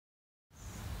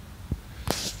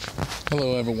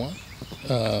Hello everyone,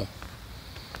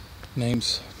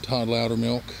 name's Todd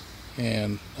Loudermilk,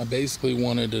 and I basically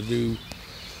wanted to do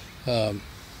not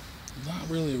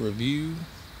really a review,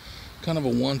 kind of a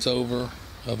once over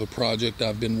of a project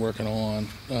I've been working on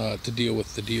to deal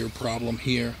with the deer problem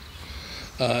here.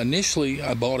 Initially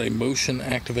I bought a motion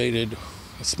activated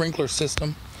sprinkler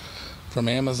system from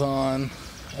Amazon.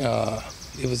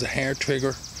 It was a hair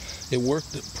trigger. It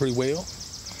worked pretty well,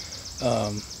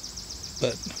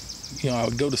 but I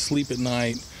would go to sleep at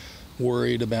night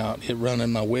worried about it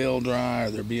running my well dry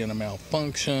or there being a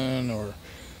malfunction, or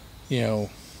I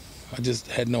just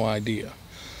had no idea.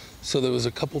 So there was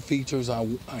a couple features I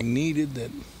needed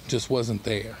that just wasn't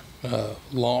there.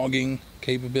 Logging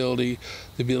capability,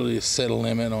 the ability to set a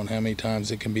limit on how many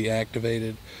times it can be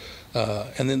activated,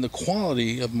 and then the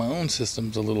quality of my own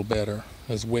system's a little better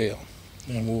as well,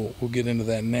 and we'll get into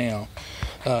that now.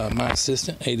 My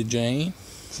assistant Ada Jane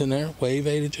is in there. Wave,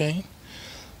 Ada Jane.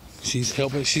 She's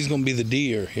helping. She's going to be the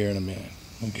deer here in a minute,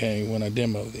 okay, when I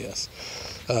demo this.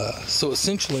 So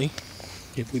essentially,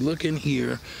 if we look in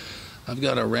here, I've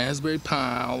got a Raspberry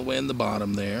Pi all the way in the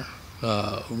bottom there,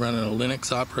 running a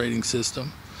Linux operating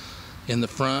system. In the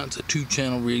front, it's a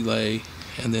 2-channel relay,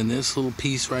 and then this little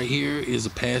piece right here is a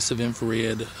passive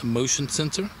infrared motion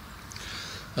sensor.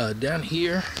 Down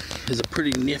here is a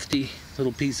pretty nifty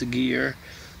little piece of gear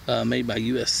made by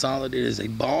US Solid. It is a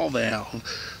ball valve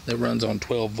that runs on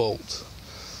 12 volts,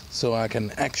 so I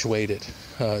can actuate it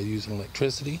using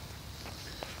electricity.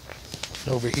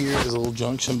 Over here is a little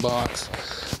junction box.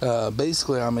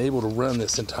 Basically, I'm able to run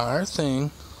this entire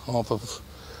thing off of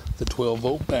the 12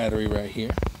 volt battery right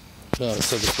here.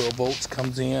 So the 12 volts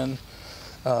comes in,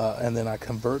 and then I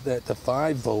convert that to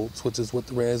 5 volts, which is what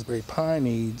the Raspberry Pi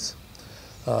needs.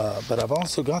 But I've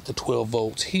also got the 12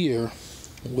 volts here,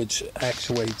 which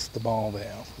actuates the ball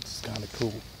valve, which is kind of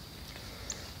cool.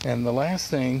 And the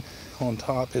last thing on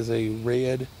top is a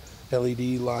red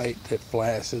LED light that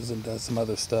flashes and does some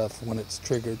other stuff when it's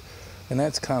triggered, and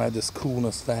that's kind of this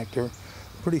coolness factor.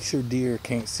 I'm pretty sure deer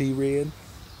can't see red,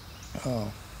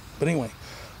 but anyway,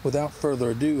 without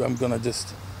further ado, I'm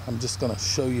just gonna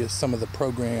show you some of the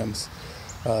programs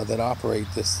that operate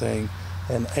this thing.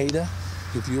 And Ada,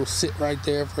 if you'll sit right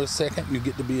there for a second, you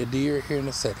get to be a deer here in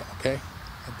a second, okay?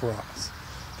 I promise.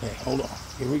 Okay, hold on.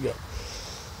 Here we go.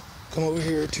 Come over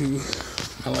here to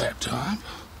my laptop.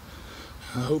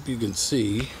 I hope you can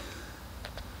see.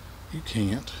 You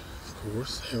can't, of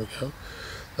course. There we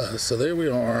go. So there we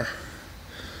are.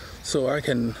 So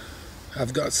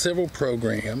I've got several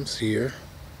programs here.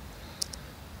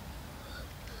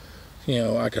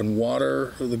 I can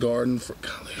water the garden for,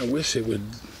 golly, I wish it would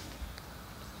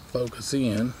focus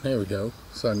in. There we go.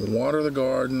 So I can water the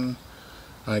garden.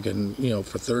 I can,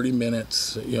 for 30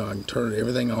 minutes, I can turn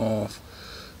everything off.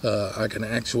 I can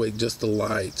actuate just the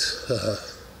light.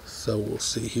 So we'll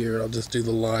see here. I'll just do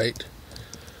the light.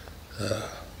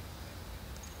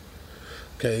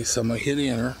 Okay, so I'm going to hit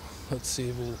enter. Let's see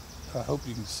if I hope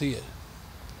you can see it.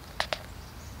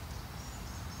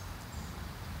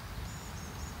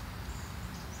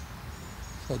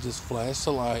 So I just flash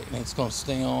the light, and it's going to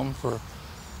stay on for,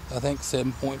 I think,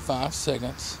 7.5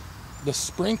 seconds. The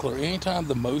sprinkler, anytime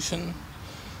the motion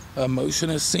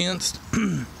is sensed,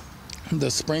 the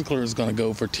sprinkler is going to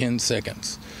go for 10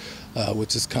 seconds,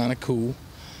 which is kind of cool.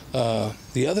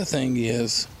 The other thing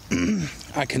is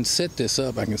I can set this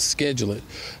up, I can schedule it.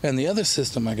 And the other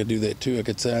system, I could do that too. I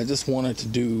could say I just wanted to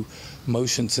do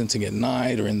motion sensing at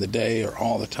night or in the day or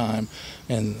all the time.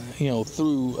 And,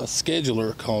 through a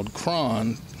scheduler called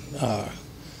Cron, on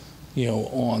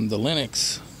the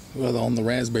Linux, on the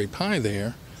Raspberry Pi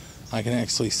there, I can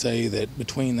actually say that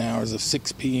between the hours of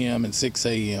 6 p.m. and 6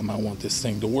 a.m. I want this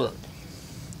thing to work.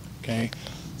 Okay,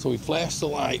 so we flash the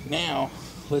light. Now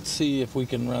let's see if we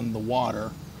can run the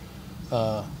water.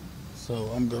 So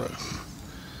I'm gonna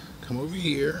come over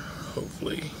here.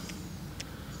 Hopefully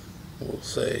we'll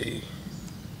say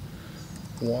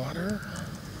water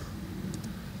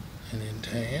and then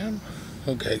tab.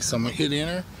 Okay, so I'm gonna hit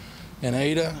enter, and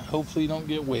Ada, hopefully you don't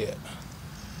get wet.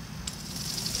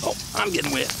 Oh, I'm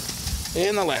getting wet.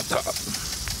 And the laptop.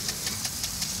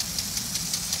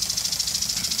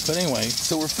 But anyway,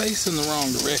 so we're facing the wrong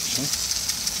direction.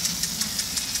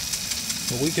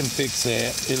 But we can fix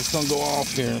that. It's going to go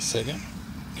off here in a second.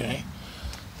 Okay.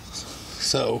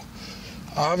 So,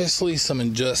 obviously some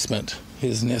adjustment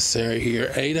is necessary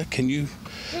here. Ada, can you...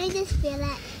 Can I just feel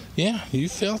it? Yeah, you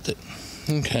felt it.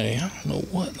 Okay, I don't know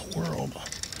what in the world.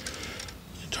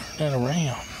 Turn that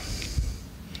around.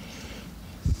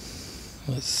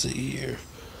 Let's see here.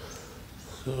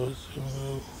 So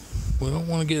we don't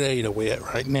want to get Ada wet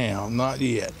right now. Not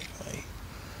yet, anyway.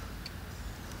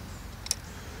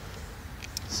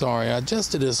 Sorry, I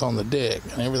adjusted this on the deck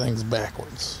and everything's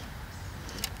backwards.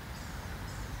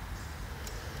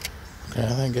 Okay, I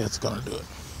think that's gonna do it.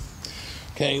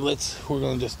 Okay, we're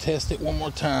gonna just test it one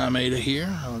more time, Ada here.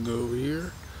 I'll go over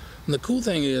here. And the cool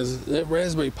thing is that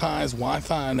Raspberry Pi is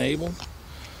Wi-Fi enabled.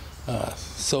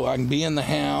 So I can be in the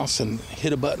house and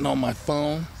hit a button on my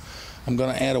phone. I'm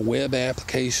gonna add a web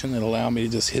application that allow me to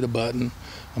just hit a button.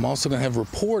 I'm also gonna have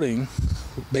reporting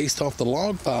based off the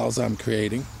log files I'm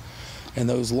creating. And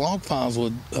those log files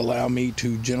would allow me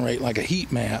to generate like a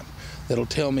heat map that'll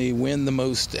tell me when the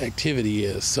most activity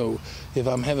is. So if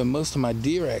I'm having most of my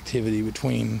deer activity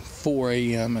between 4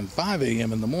 a.m. and 5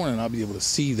 a.m. in the morning, I'll be able to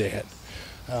see that.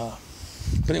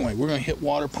 But anyway, we're gonna hit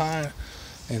Water Pi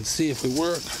and see if we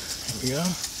work. Here we go.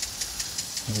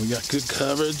 And we got good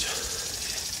coverage.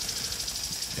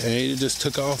 Ada just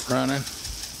took off running.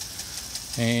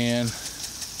 And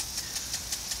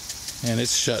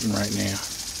it's shutting right now.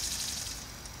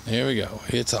 There we go,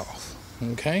 it's off.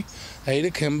 Okay,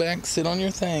 Ada, come back, sit on your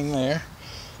thing there.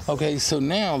 Okay, so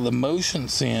now the motion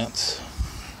sense.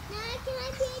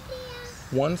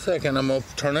 One second, I'm gonna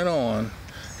turn it on.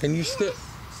 Can you step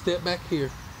back here?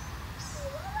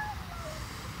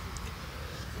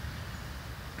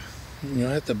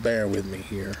 You'll have to bear with me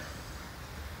here.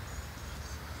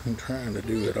 I'm trying to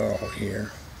do it all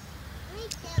here.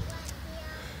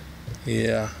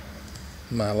 Yeah,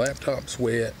 my laptop's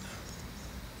wet.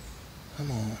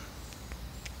 Come on.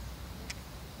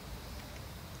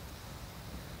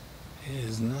 It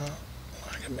is not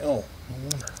like a... Oh, I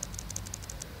wonder.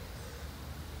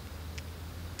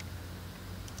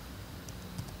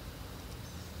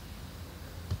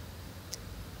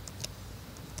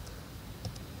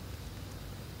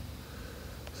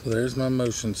 So there's my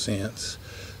motion sense.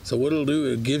 So what it'll do,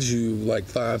 it gives you like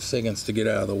 5 seconds to get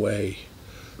out of the way.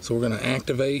 So we're going to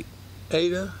activate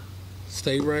Ada.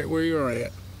 Stay right where you're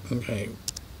at. Okay.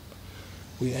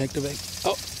 We activate.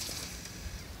 Oh.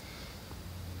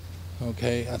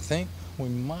 Okay, I think we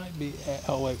might be at...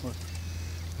 Oh, wait.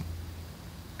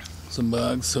 Some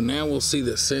bugs. So now we'll see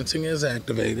that sensing is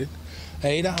activated.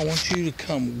 Ada, I want you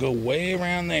to go way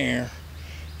around there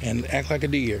and act like a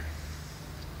deer.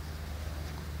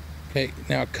 Okay,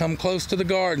 now come close to the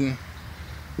garden.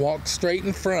 Walk straight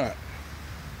in front.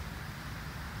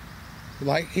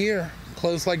 Like here,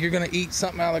 close like you're gonna eat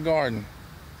something out of the garden.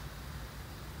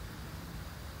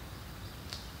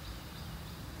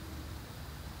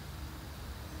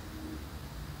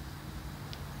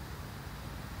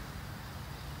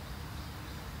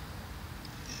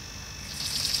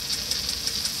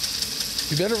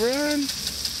 You better run.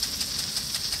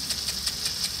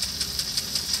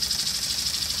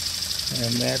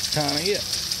 And that's kind of it.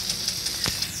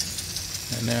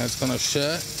 And now it's going to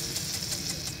shut.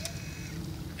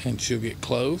 And she'll get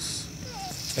close.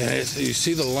 And you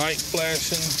see the light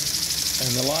flashing?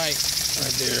 And the light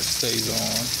right there stays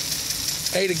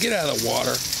on. Ada, get out of the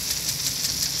water.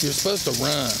 You're supposed to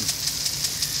run.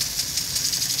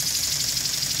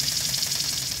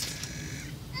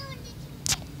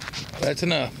 That's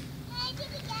enough.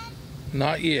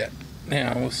 Not yet.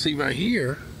 Now, we'll see right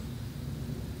here.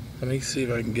 Let me see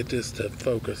if I can get this to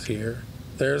focus here.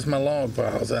 There's my log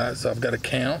files. So I've got a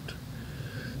count.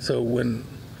 So when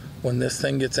this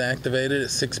thing gets activated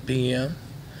at 6 p.m.,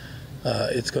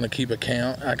 it's going to keep a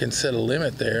count. I can set a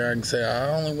limit there. I can say I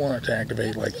only want it to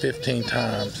activate like 15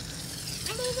 times.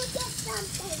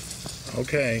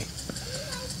 Okay.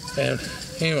 And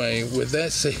anyway, with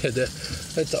that said,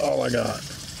 that's all I got.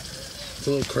 It's a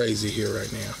little crazy here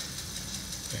right now.